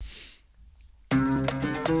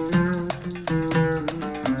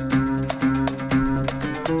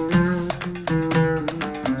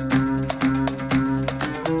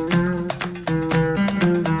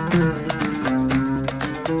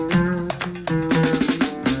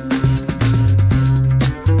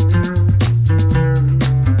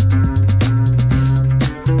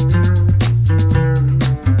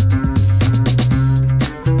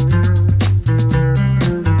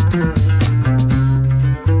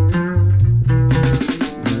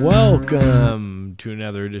Welcome to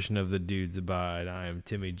another edition of The Dudes Abide. I am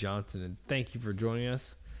Timmy Johnson, and thank you for joining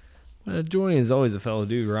us. Joining is always a fellow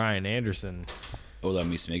dude, Ryan Anderson. Hola,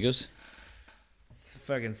 mis amigos. It's a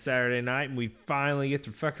fucking Saturday night, and we finally get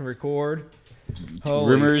to fucking record.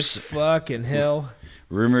 Holy fucking hell.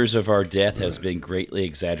 Rumors of our death has been greatly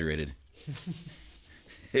exaggerated.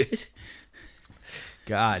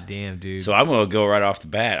 God damn, dude. So I'm going to go right off the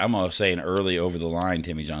bat. I'm going to say an early over the line,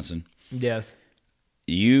 Timmy Johnson. Yes.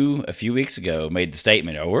 You, a few weeks ago, made the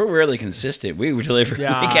statement, we're really consistent. We were delivering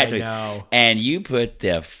Yeah, week after I week. know. And you put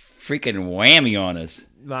the freaking whammy on us.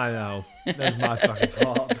 I know. That's my fucking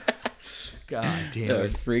fault. God damn The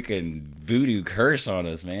it. freaking voodoo curse on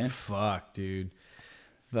us, man. Fuck, dude.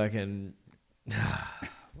 Fucking...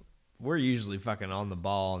 We're usually fucking on the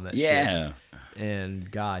ball and that shit. Yeah.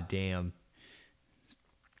 And god damn.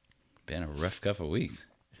 Been a rough couple of weeks.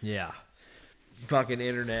 Yeah. Fucking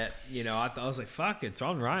internet, I was like, fuck, it's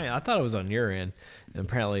on Ryan. I thought it was on your end. And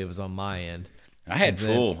apparently it was on my end. I had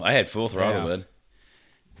full throttle, bud.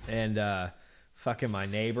 And fucking my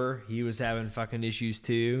neighbor, he was having fucking issues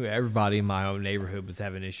too. Everybody in my own neighborhood was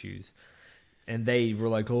having issues. And they were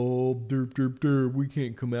like, oh, derp, derp, derp, we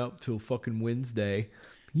can't come out till fucking Wednesday.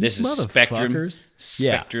 This is Spectrum.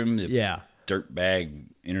 Spectrum, yeah. Dirtbag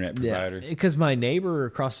internet provider. Because my neighbor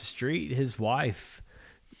across the street, his wife,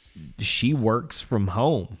 she works from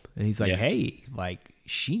home. And he's like, hey,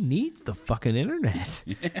 she needs the fucking internet.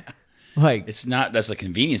 Yeah. It's not that's a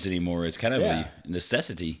convenience anymore. It's kind of a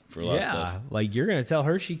necessity for a lot of stuff. You're going to tell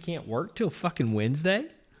her she can't work till fucking Wednesday?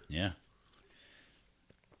 Yeah.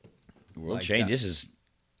 The world changed. This is,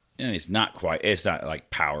 it's not like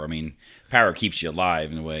power. I mean, power keeps you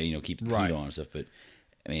alive in a way, keep the heat on and stuff. But,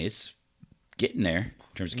 I mean, it's getting there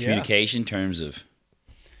in terms of communication, in terms of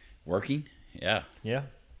working. Yeah. Yeah.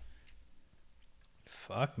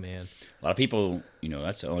 Fuck, man. A lot of people,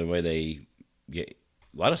 that's the only way they get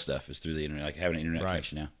a lot of stuff is through the internet, like having an internet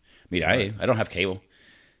connection now. I mean, I don't have cable.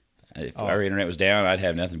 If our internet was down, I'd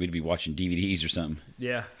have nothing. We'd be watching DVDs or something.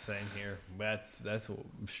 Yeah, same here. That's what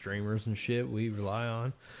streamers and shit we rely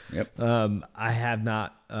on. Yep. I have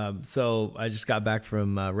not. So I just got back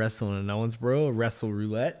from wrestling in Owensboro, Wrestle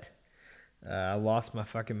Roulette. I lost my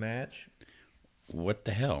fucking match. What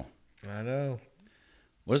the hell? I know.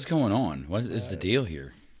 What is going on? What is the deal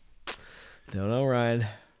here? Don't know, Ryan.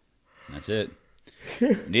 That's it.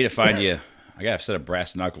 Need to find you. I got a set of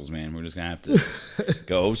brass knuckles, man. We're just going to have to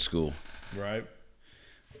go old school. Right.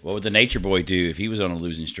 What would the Nature Boy do if he was on a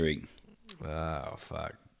losing streak? Oh,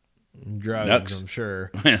 fuck. Drugs, Nuts. I'm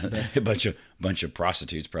sure. a bunch of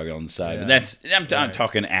prostitutes probably on the side. Yeah. But I'm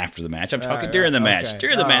talking after the match. I'm talking during the match. Okay.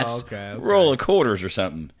 During the match, roll of quarters or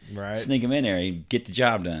something. Right. Sneak them in there and get the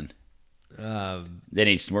job done. Then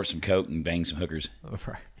he'd snort some coke and bang some hookers.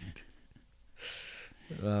 Right.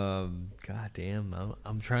 God damn.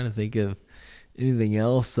 I'm trying to think of anything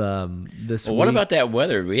else this week. What about that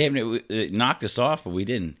weather? It knocked us off, but we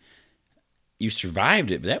didn't. You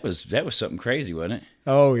survived it, but that was something crazy, wasn't it?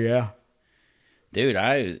 Oh yeah, dude.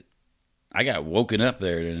 I got woken up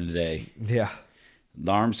there in the day. Yeah.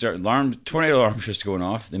 Tornado alarm starts going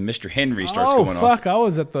off. Then Mr. Henry starts going off. Oh fuck! I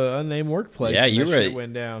was at the unnamed workplace. Yeah, you shit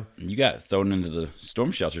went down. You got thrown into the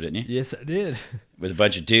storm shelter, didn't you? Yes, I did. With a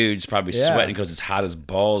bunch of dudes, probably sweating because it's hot as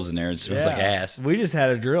balls in there and smells like ass. We just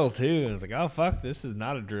had a drill too, and it's like, oh fuck, this is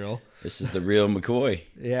not a drill. This is the real McCoy.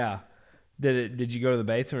 Yeah. Did you go to the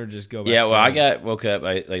basement or just go back? Yeah, well, I woke up.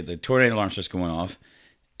 The tornado alarm starts going off,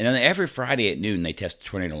 and then every Friday at noon they test the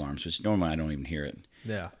tornado alarms, which normally I don't even hear it.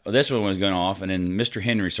 Yeah. Well, this one was going off, and then Mr.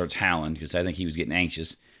 Henry starts howling because I think he was getting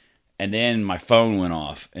anxious. And then my phone went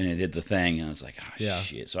off, and it did the thing, and I was like, oh,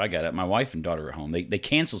 shit. So I got up. My wife and daughter were home. They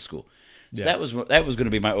canceled school. So that was going to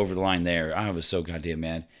be my over the line there. I was so goddamn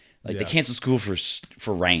mad. They canceled school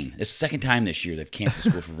for rain. It's the second time this year they've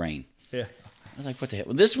canceled school for rain. Yeah. I was like, what the hell?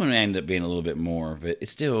 Well, this one ended up being a little bit more, but it's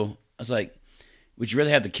still, I was like, would you rather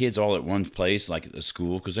have the kids all at one place, like at a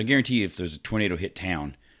school? Because I guarantee you if there's a tornado hit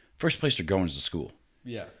town, first place they're going is the school.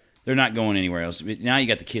 Yeah. They're not going anywhere else. Now you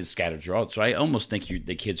got the kids scattered throughout. So I almost think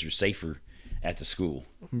the kids are safer at the school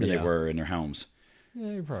than they were in their homes.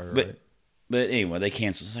 Yeah, you're probably right. But anyway, they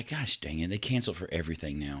canceled. I was like, gosh dang it. They canceled for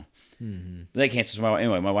everything now. Mm-hmm. They canceled.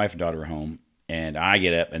 So my wife and daughter are home. And I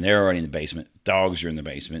get up, and they're already in the basement. Dogs are in the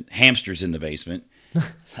basement. Hamsters in the basement.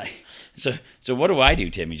 So what do I do,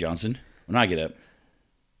 Timmy Johnson, when I get up?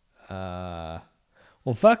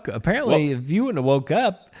 Well, fuck. Apparently, if you wouldn't have woke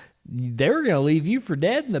up, they were going to leave you for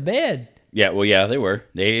dead in the bed. Yeah, well, yeah, they were.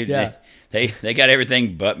 They got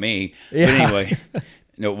everything but me. Yeah. But anyway,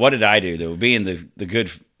 what did I do, though? Being the good,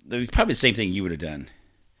 probably the same thing you would have done.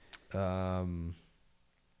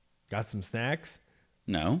 Got some snacks?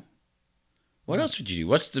 No. What else would you do?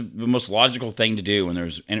 What's the most logical thing to do when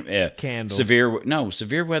there's Candles.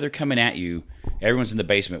 severe weather coming at you? Everyone's in the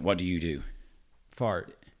basement. What do you do?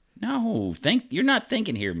 Fart. No, you're not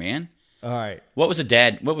thinking here, man. All right. What would a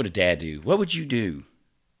dad do? What would you do?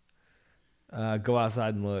 Go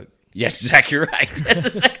outside and look. Yes, exactly right. That's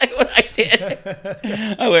exactly what I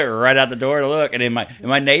did. I went right out the door to look, and then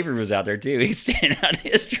my neighbor was out there too. He's standing out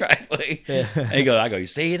in his driveway. Yeah. And I go, you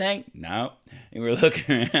see anything? No. And we're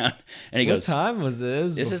looking around, and he goes, "What time was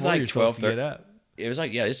this? This is like 12:30. It was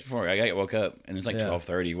like, this is before I woke up, and it's like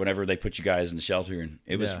 12:30. Whenever they put you guys in the shelter, and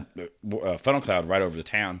it was a funnel cloud right over the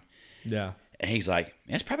town. Yeah. And he's like,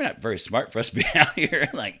 it's probably not very smart for us to be out here.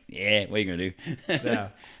 I'm like, yeah, what are you gonna do? Yeah.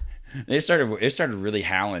 It started really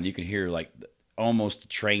howling. You could hear like almost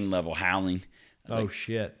train level howling. Oh, like,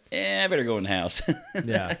 shit. Yeah, I better go in the house.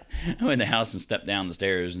 Yeah. I went in the house and stepped down the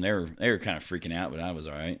stairs, and they were kind of freaking out, but I was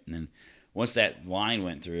all right. And then once that line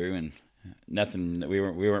went through and nothing, we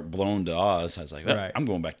weren't blown to Oz, I was like, right. I'm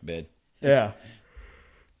going back to bed. Yeah.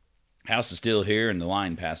 House is still here, and the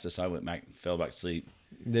line passed us. I went back, fell back to sleep.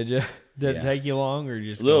 Did you? Did it take you long, or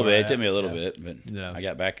just a little bit? It took me a little bit, but I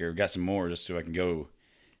got back here, got some more just so I can go to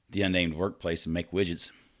the unnamed workplace and make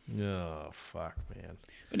widgets. Oh, fuck, man.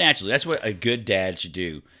 But naturally, that's what a good dad should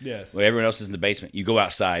do. Yes. When everyone else is in the basement, you go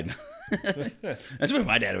outside. That's what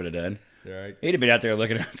my dad would have done. Right. He'd have been out there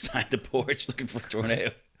looking outside the porch, looking for a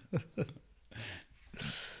tornado.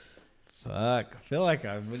 Fuck. I feel like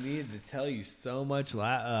I needed to tell you so much.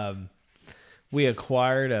 We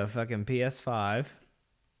acquired a fucking PS5.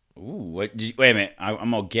 Ooh, wait a minute.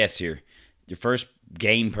 I'm going to guess here. Your first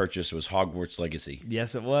game purchase was Hogwarts Legacy.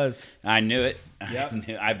 Yes, it was. I knew it. Yep.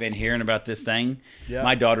 I've been hearing about this thing. Yep.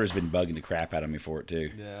 My daughter's been bugging the crap out of me for it,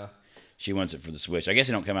 too. Yeah. She wants it for the Switch. I guess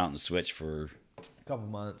it don't come out on the Switch for a couple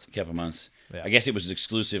months. Yeah. I guess it was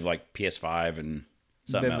exclusive like PS5 and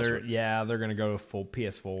something else. They're going to go full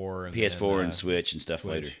PS4. And Switch and stuff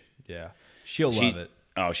later. Yeah. She'll love it.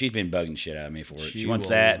 Oh, she's been bugging shit out of me for it. She wants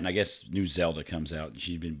that, and I guess new Zelda comes out.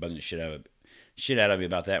 She's been bugging the shit out of me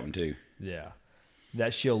about that one, too. Yeah.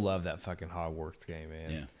 She'll love that fucking Hogwarts game,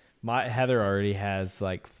 man. Yeah. My Heather already has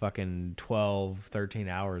like fucking 12, 13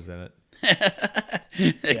 hours in it.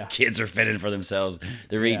 Kids are fending for themselves.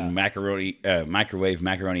 They're eating microwave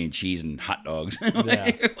macaroni and cheese and hot dogs.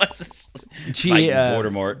 She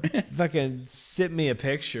Voldemort. Fucking sent me a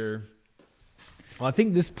picture. Well, I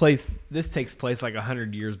think this takes place like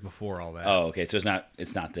 100 years before all that. Oh, okay. So it's not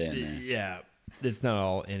then. Yeah. It's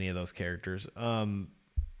not any of those characters.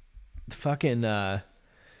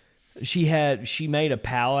 She made a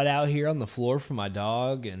pallet out here on the floor for my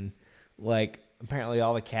dog, and like apparently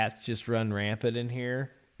all the cats just run rampant in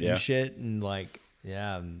here and shit, and like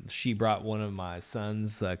she brought one of my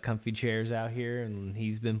son's comfy chairs out here, and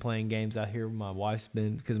he's been playing games out here. My wife's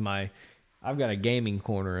been, because I've got a gaming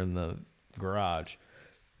corner in the garage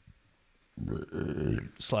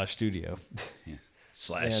 /studio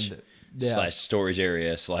slash storage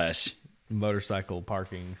area / motorcycle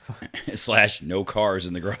parking / no cars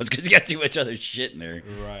in the garage because you got too much other shit in there.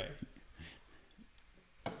 Right.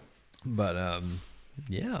 But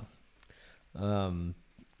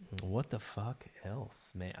what the fuck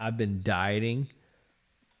else, man? I've been dieting.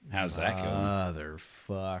 How's that going?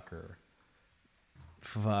 Motherfucker.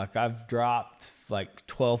 Fuck, I've dropped like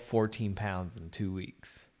 12, 14 pounds in 2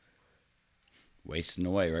 weeks. Wasting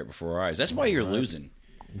away right before our eyes. That's why you're losing.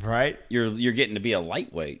 Right? You're getting to be a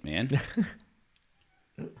lightweight, man.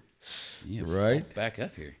 Right? Back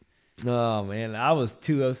up here. Oh, man. I was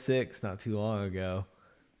 206 not too long ago.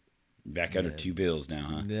 Back under 2 bills now,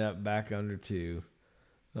 huh? Yeah, back under 2.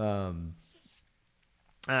 I'm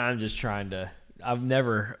just trying to... I've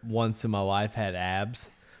never once in my life had abs,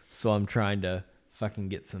 so I'm trying to fucking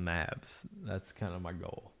get some abs. That's kind of my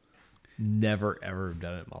goal. Never, ever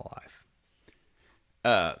done it in my life.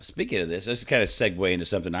 Speaking of this, let's kind of segue into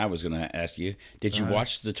something I was going to ask you. Did you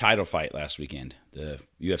watch the title fight last weekend? The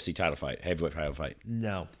UFC title fight, heavyweight title fight?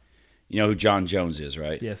 No. You know who John Jones is,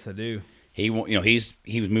 right? Yes, I do. He was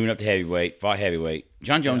moving up to heavyweight, fought heavyweight.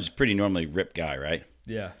 John Jones is a pretty normally ripped guy, right?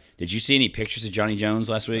 Yeah. Did you see any pictures of Johnny Jones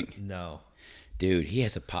last week? No. Dude, he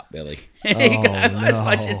has a pot belly. Oh, I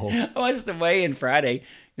watched the weigh-in Friday.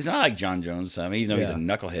 It's not like John Jones, even though he's a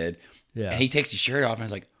knucklehead. Yeah. And he takes his shirt off, and I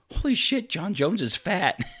was like, holy shit, John Jones is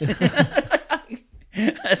fat.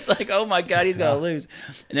 It's like, oh my God, he's going to lose.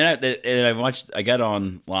 And then I got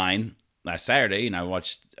online last Saturday, and I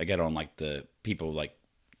got on like the people like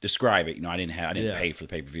describe it. I didn't pay for the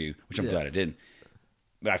pay-per-view, which I'm glad I didn't.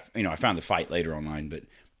 But I found the fight later online, but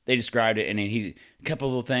they described it, and then a couple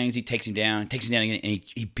of little things. He takes him down again, and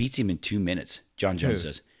he beats him in 2 minutes. John Jones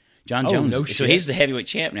does. John Oh, Jones. no So shit. he's the heavyweight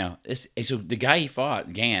champ now. So the guy he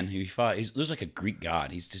fought, Gann, who he fought, he looks like a Greek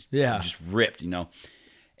god. He's just ripped,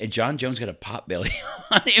 And John Jones got a pot belly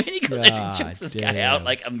on him, and he goes and chokes this guy out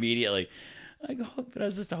like immediately. I go, but I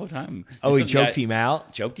was just the whole time. Oh, he choked him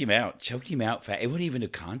out? Choked him out. Fat. It wasn't even a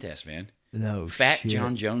contest, man. No Fat shit.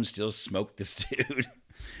 John Jones still smoked this dude.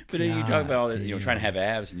 But then you talk about all that, trying to have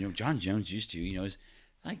abs, and John Jones used to, is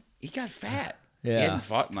like he got fat. Yeah. He hadn't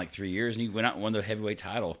fought in like 3 years, and he went out and won the heavyweight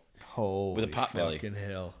title with a pot belly. Fucking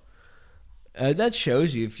hell. That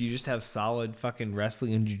shows you if you just have solid fucking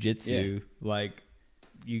wrestling and jiu-jitsu, like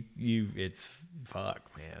it's fuck,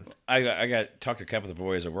 man. I got talked to a couple of the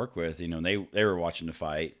boys I work with, and they were watching the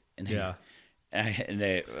fight, and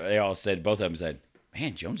they all said, both of them said,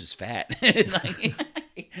 "Man, Jones is fat." I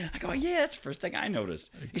go, "Yeah, that's the first thing I noticed.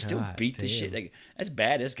 He still beat the shit. Like, that's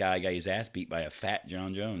bad. This guy got his ass beat by a fat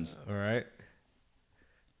John Jones." All right.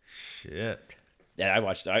 Shit. Yeah, I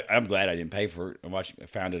watched. I'm glad I didn't pay for it. I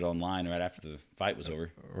found it online right after the fight was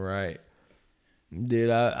over. Right. Dude,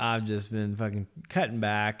 I've just been fucking cutting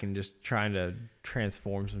back and just trying to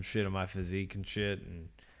transform some shit on my physique and shit, and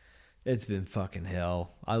it's been fucking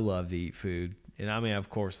hell. I love to eat food, and I mean, of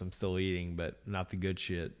course, I'm still eating, but not the good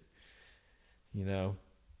shit. Damn.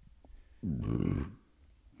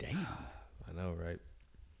 I know, right?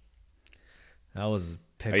 That was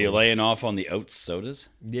pickles. Are you laying off on the oats sodas?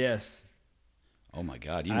 Yes. Oh my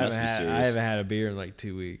God, you must be serious. I haven't had a beer in like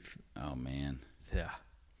 2 weeks. Oh man. Yeah.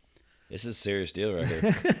 This is a serious deal right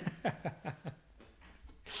here.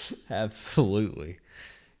 Absolutely.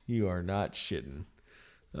 You are not shitting.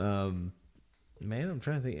 Man, I'm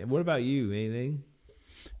trying to think. What about you? Anything?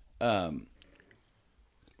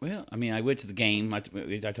 Well, I mean, I went to the game. I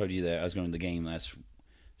told you that I was going to the game last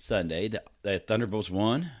Sunday. The Thunderbolts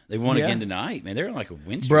won. They won again tonight. Man, they're in like a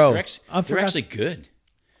win streak. Bro, they're actually good.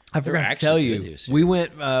 I forgot to tell you. We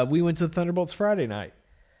went to the Thunderbolts Friday night.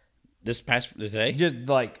 Today? Just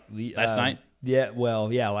like last night? Yeah,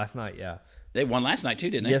 well, yeah, last night, yeah. They won last night too,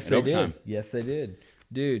 didn't they? Yes, they did. Yes, they did.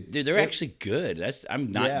 Dude, they're actually good.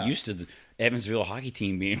 I'm not used to the Evansville hockey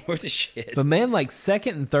team being worth a shit. But man, like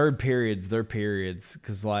second and third periods, they're periods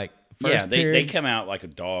because like first period, they come out like a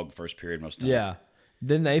dog first period most of the time. Yeah.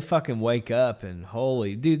 Then they fucking wake up and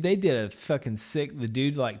holy dude, they did a fucking sick. The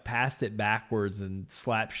dude like passed it backwards and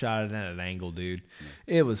slap shot it at an angle, dude.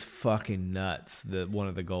 It was fucking nuts. One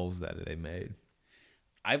of the goals that they made.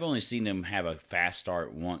 I've only seen them have a fast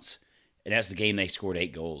start once, and that's the game they scored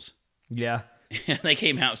 8 goals. Yeah, they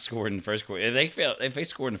came out scored in the first quarter. If they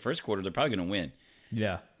scored in the first quarter, they're probably going to win.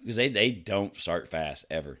 Yeah, because they don't start fast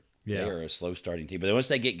ever. Yeah, they are a slow starting team, but then once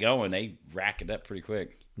they get going, they rack it up pretty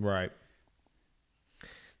quick. Right.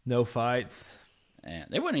 No fights. Yeah,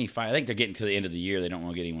 there wasn't any fight. I think they're getting to the end of the year. They don't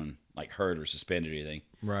want to get anyone like hurt or suspended or anything.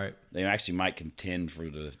 Right. They actually might contend for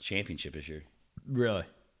the championship this year. Really?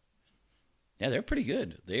 Yeah, they're pretty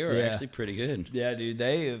good. They are actually pretty good. Yeah, dude.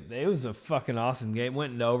 It was a fucking awesome game.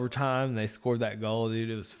 Went into overtime. They scored that goal, dude.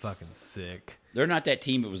 It was fucking sick. They're not that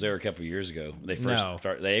team that was there a couple of years ago. They first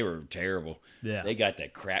started. They were terrible. Yeah. They got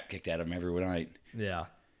that crap kicked out of them every night. Yeah.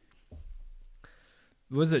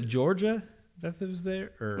 Was it Georgia that was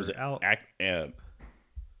there, or was it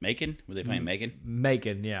Macon? Were they playing Macon?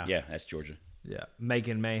 Macon, yeah. Yeah, that's Georgia. Yeah,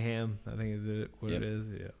 Macon Mayhem, I think is it what it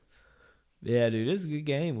is. Yeah. Yeah, dude, it was a good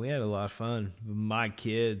game. We had a lot of fun. My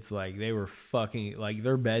kids, like, they were fucking, like,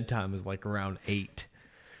 their bedtime was like around 8.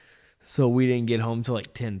 So we didn't get home till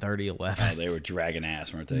like 10:30, 11. Oh, they were dragging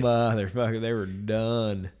ass, weren't they? Motherfucker, they were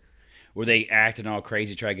done. Were they acting all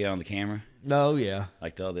crazy, trying to get on the camera? Oh, yeah.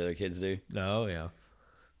 Like all the other kids do? Oh, yeah.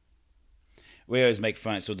 We always make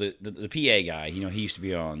fun. So the PA guy, he used to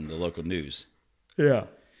be on the local news. Yeah.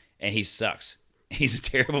 And he sucks. He's a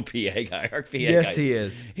terrible PA guy. Our PA yes, guy. He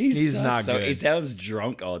is. He's not good. He sounds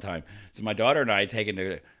drunk all the time. So my daughter and I take him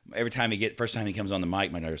to every time first time he comes on the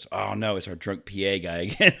mic, my daughter's, oh no, it's our drunk PA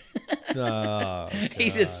guy again. Oh, he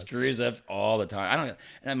just screws up all the time. I don't.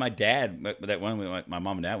 And my dad, that one, my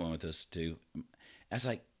mom and dad went with us too. I was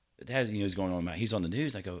like, Dad, what's going on? He's on the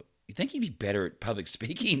news. I go, you think he'd be better at public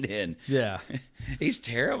speaking then? Yeah. He's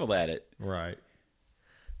terrible at it. Right.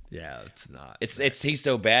 Yeah, it's not. He's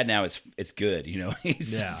so bad now. It's good.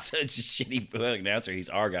 He's such a shitty announcer. He's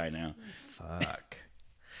our guy now. Fuck.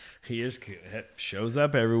 He just shows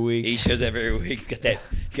up every week. He shows up every week. He's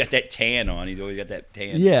got that tan on. He's always got that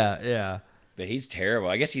tan. Yeah, yeah. But he's terrible.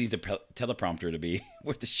 I guess he needs a teleprompter to be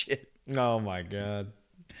worth the shit. Oh my god.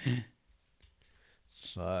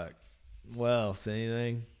 Fuck. Well, see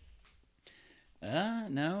anything?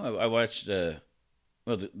 No. I watched.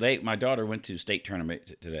 My daughter went to state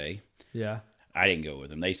tournament today. Yeah. I didn't go with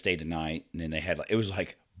them. They stayed the night, and then they had it was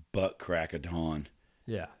like butt crack of dawn.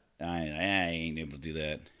 Yeah. I ain't able to do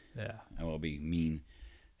that. Yeah. I will be mean.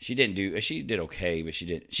 She did okay, but she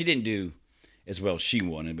didn't do as well as she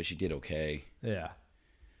wanted, but she did okay. Yeah.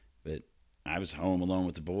 But I was home alone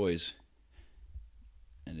with the boys.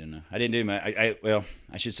 I didn't know. I didn't do my. Well,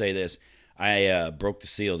 I should say this. I broke the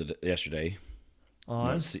seal yesterday.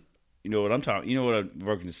 On? You know what I'm talking. You know what a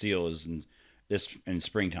broken the seal is in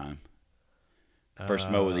springtime. First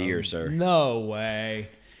mow of the year, sir. No way.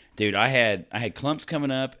 Dude, I had clumps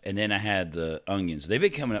coming up, and then I had the onions. They've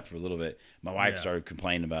been coming up for a little bit. My wife started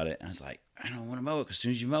complaining about it. And I was like, I don't want to mow it, because as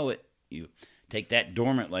soon as you mow it, you take that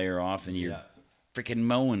dormant layer off, and you're freaking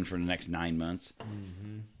mowing for the next 9 months.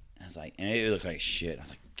 Mm-hmm. I was like, and it looked like shit. I was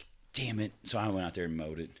like, damn it. So I went out there and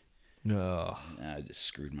mowed it. No. I just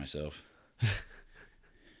screwed myself.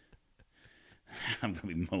 I'm going to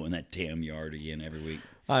be mowing that damn yard again every week.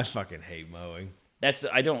 I fucking hate mowing.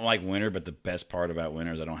 I don't like winter, but the best part about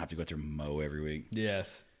winter is I don't have to go out there and mow every week.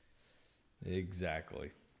 Yes.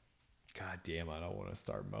 Exactly. God damn, I don't want to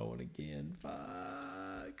start mowing again.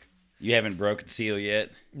 Fuck. You haven't broken the seal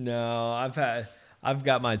yet? No, I've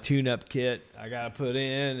got my tune-up kit I gotta put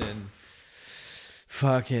in, and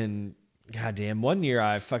fucking goddamn. One year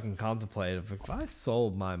I fucking contemplated, if I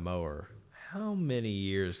sold my mower, how many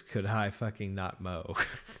years could I fucking not mow?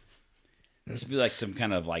 This would be like some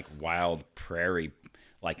kind of like wild prairie,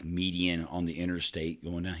 like median on the interstate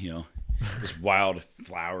going down, just wild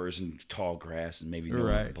flowers and tall grass, and maybe no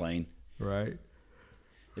one complain. Right.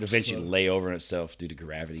 It'll eventually lay over on itself due to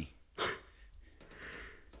gravity.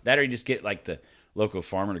 That, or you just get like the local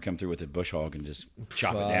farmer to come through with a bush hog and just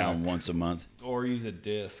chop it down once a month. Or use a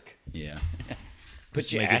disc. Yeah.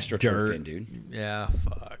 Put your AstroTurf in, dude. Yeah,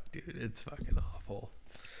 fuck, dude. It's fucking awful.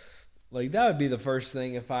 Like, that would be the first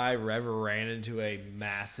thing if I ever ran into a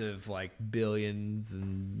massive, like, billions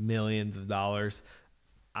and millions of dollars.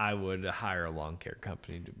 I would hire a lawn care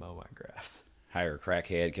company to mow my grass. Hire a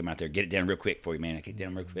crackhead, come out there, get it down real quick for you, man. Get it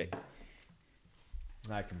down real quick.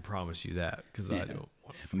 I can promise you that, because I don't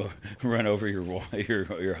want to run over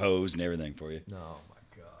your hose and everything for you. Oh, my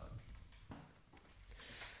God.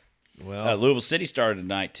 Well, Louisville City started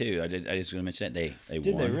tonight, too. I just want to mention that. They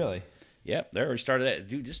did won. They really? Yep, they already started that.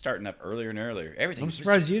 Dude, just starting up earlier and earlier. Everything. I'm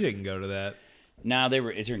surprised you didn't go to that. No,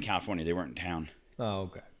 it's here in California. They weren't in town. Oh,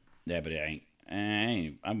 okay. Yeah, but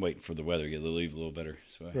I'm waiting for the weather to get leave a little better.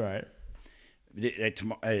 So right.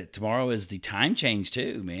 Tomorrow is the time change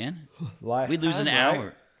too, man. We lose an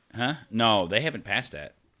hour, huh? No, they haven't passed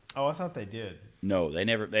that. Oh, I thought they did. No, they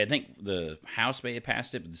never. I think the House may have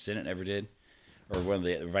passed it, but the Senate never did, or one of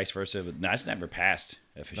the vice versa. But no, it's never passed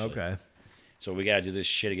officially. Okay. So we got to do this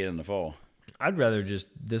shit again in the fall. I'd rather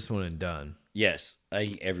just this one and done. Yes, I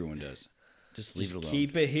think everyone does. Just leave it alone.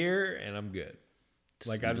 Keep it here, and I'm good.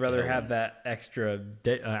 Like, I'd rather have that extra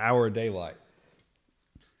hour of daylight.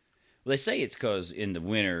 Well, they say it's because in the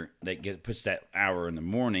winter puts that hour in the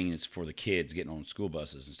morning. It's for the kids getting on school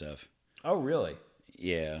buses and stuff. Oh, really?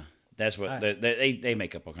 Yeah, that's what they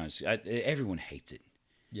make up all kinds of. Everyone hates it.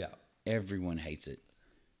 Yeah, everyone hates it.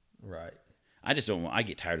 Right. I just don't. I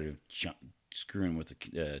get tired of screwing with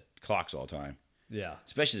the clocks all the time. Yeah,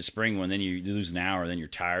 especially the spring one. Then you lose an hour, and then you're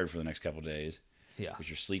tired for the next couple of days. Yeah, because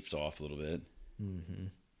your sleep's off a little bit. Mm-hmm.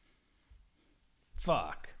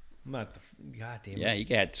 Fuck. I'm not goddamn. Yeah, you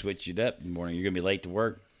got to switch it up in the morning. You're gonna be late to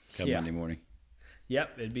work Monday morning.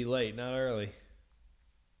 Yep, it'd be late, not early.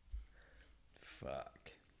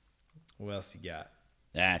 Fuck. What else you got?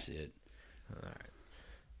 That's it. All right.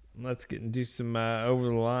 Let's do some over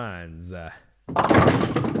the lines.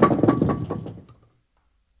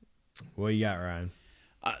 What you got, Ryan?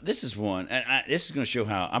 This is one, and this is going to show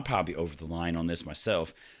how I'm probably over the line on this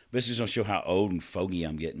myself. But this is going to show how old and fogey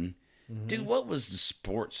I'm getting. Mm-hmm. Dude, what was the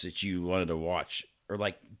sports that you wanted to watch, or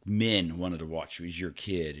like men wanted to watch as your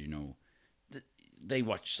kid? They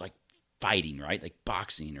watch like fighting, right? Like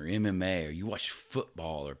boxing or MMA, or you watch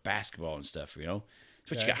football or basketball and stuff. That's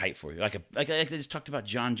what you got hyped for. Like I just talked about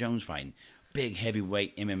John Jones fighting, big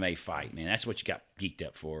heavyweight MMA fight, man. That's what you got geeked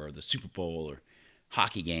up for, or the Super Bowl or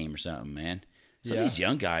hockey game or something, man. Some of these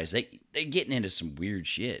young guys, they're getting into some weird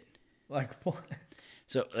shit. Like what?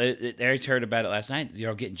 So I heard about it last night. They're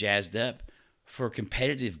all getting jazzed up for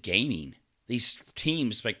competitive gaming. These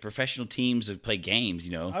teams, like professional teams that play games,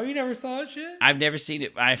 Oh, you never saw that shit? I've never seen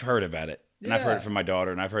it. I've heard about it. And Yeah. I've heard it from my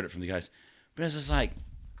daughter, and I've heard it from the guys. But it's just like,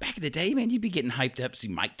 back in the day, man, you'd be getting hyped up to see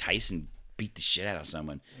Mike Tyson beat the shit out of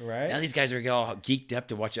someone. Right. Now these guys are all geeked up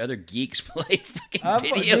to watch other geeks play fucking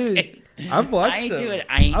video games. I've watched I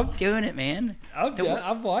ain't doing it, man.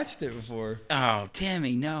 I've watched it before. Oh,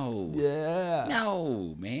 Timmy, no. Yeah.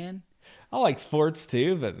 No, man. I like sports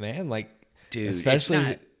too, but man, like, dude,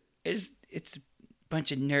 especially it's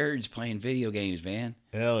bunch of nerds playing video games, man.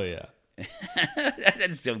 Hell yeah. I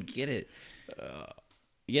just don't get it.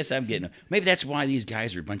 Yes, I'm getting. Maybe that's why these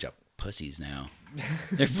guys are a bunch of pussies now.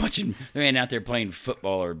 They ain't out there playing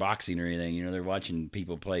football or boxing or anything. You know, they're watching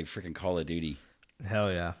people play freaking Call of Duty.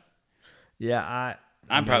 Hell yeah. Yeah,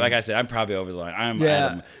 I'm probably, like I said, I'm probably over the line.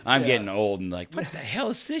 I'm getting old and like, what the hell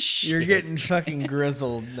is this shit? You're getting fucking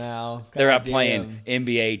grizzled now. They're out playing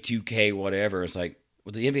NBA 2K, whatever. It's like,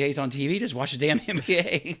 well, the NBA's on TV. Just watch the damn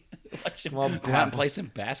NBA. Go out and play some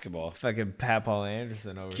basketball. Fucking Papa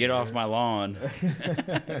Anderson over Get off my lawn.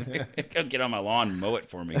 Go get on my lawn and mow it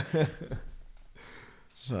for me.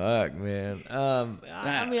 Fuck, man.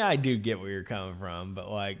 I mean, I do get where you're coming from, but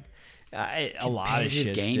like, a lot of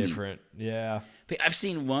shit's different. Yeah. I've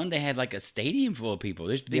seen one. They had like a stadium full of people.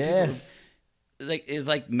 There's people. Like it's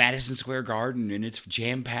like Madison Square Garden, and it's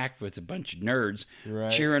jam packed with a bunch of nerds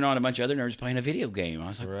cheering on a bunch of other nerds playing a video game. I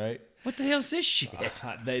was like, what the hell is this shit?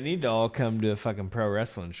 They need to all come to a fucking pro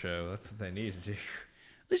wrestling show. That's what they need to do.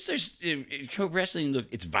 At least there's pro wrestling. Look,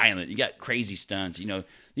 it's violent. You got crazy stunts. You know,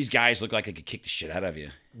 these guys look like they could kick the shit out of you.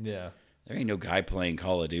 Yeah. There ain't no guy playing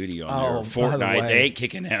Call of Duty on there. Or Fortnite. They ain't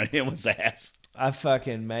kicking out anyone's ass. I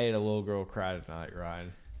fucking made a little girl cry tonight,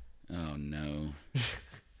 Ryan. Oh no.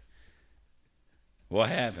 What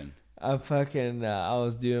happened? I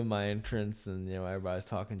was doing my entrance, and you know everybody's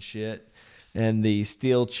talking shit, and the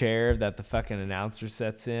steel chair that the fucking announcer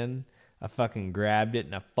sits in, I fucking grabbed it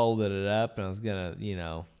and I folded it up, and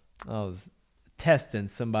I was testing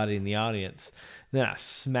somebody in the audience. Then I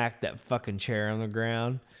smacked that fucking chair on the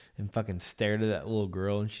ground and fucking stared at that little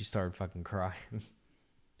girl, and she started fucking crying.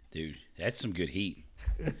 Dude, that's some good heat.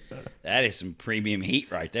 That is some premium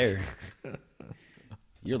heat right there.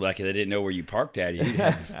 You're lucky they didn't know where you parked at. You'd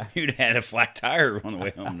have had a flat tire on the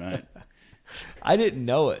way home tonight. I didn't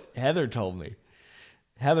know it. Heather told me.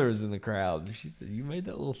 Heather was in the crowd. She said, you made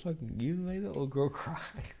that little girl cry.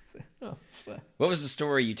 Said, oh, what was the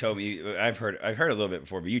story you told me? I've heard a little bit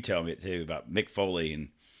before, but you tell me it too about Mick Foley, and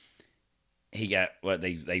he got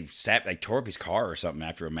they tore up his car or something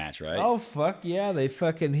after a match, right? Oh fuck yeah!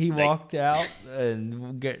 He walked out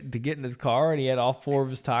and to get in his car, and he had all 4 of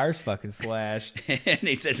his tires fucking slashed. And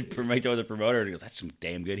he said he told the promoter, and he goes, "That's some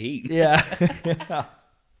damn good heat." Yeah.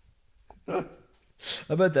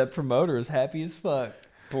 I bet that promoter is happy as fuck.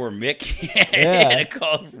 Poor Mick. He had to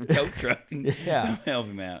call from tow truck and help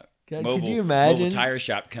him out. Could you imagine? Mobile tire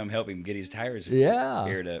shop come help him get his tires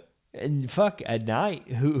aired up. And fuck, at night,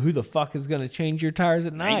 who the fuck is going to change your tires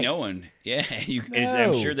at night? Ain't no one. Yeah,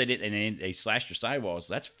 I'm sure they did, and they slashed your sidewalls.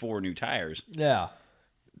 So that's 4 new tires. Yeah,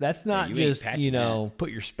 that's not just put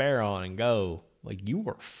your spare on and go. Like, you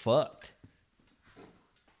were fucked.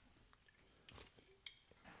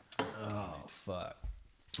 Oh fuck!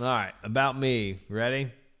 All right, about me.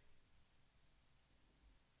 Ready?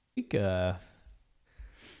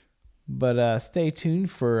 But stay tuned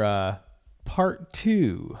for part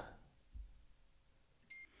 2.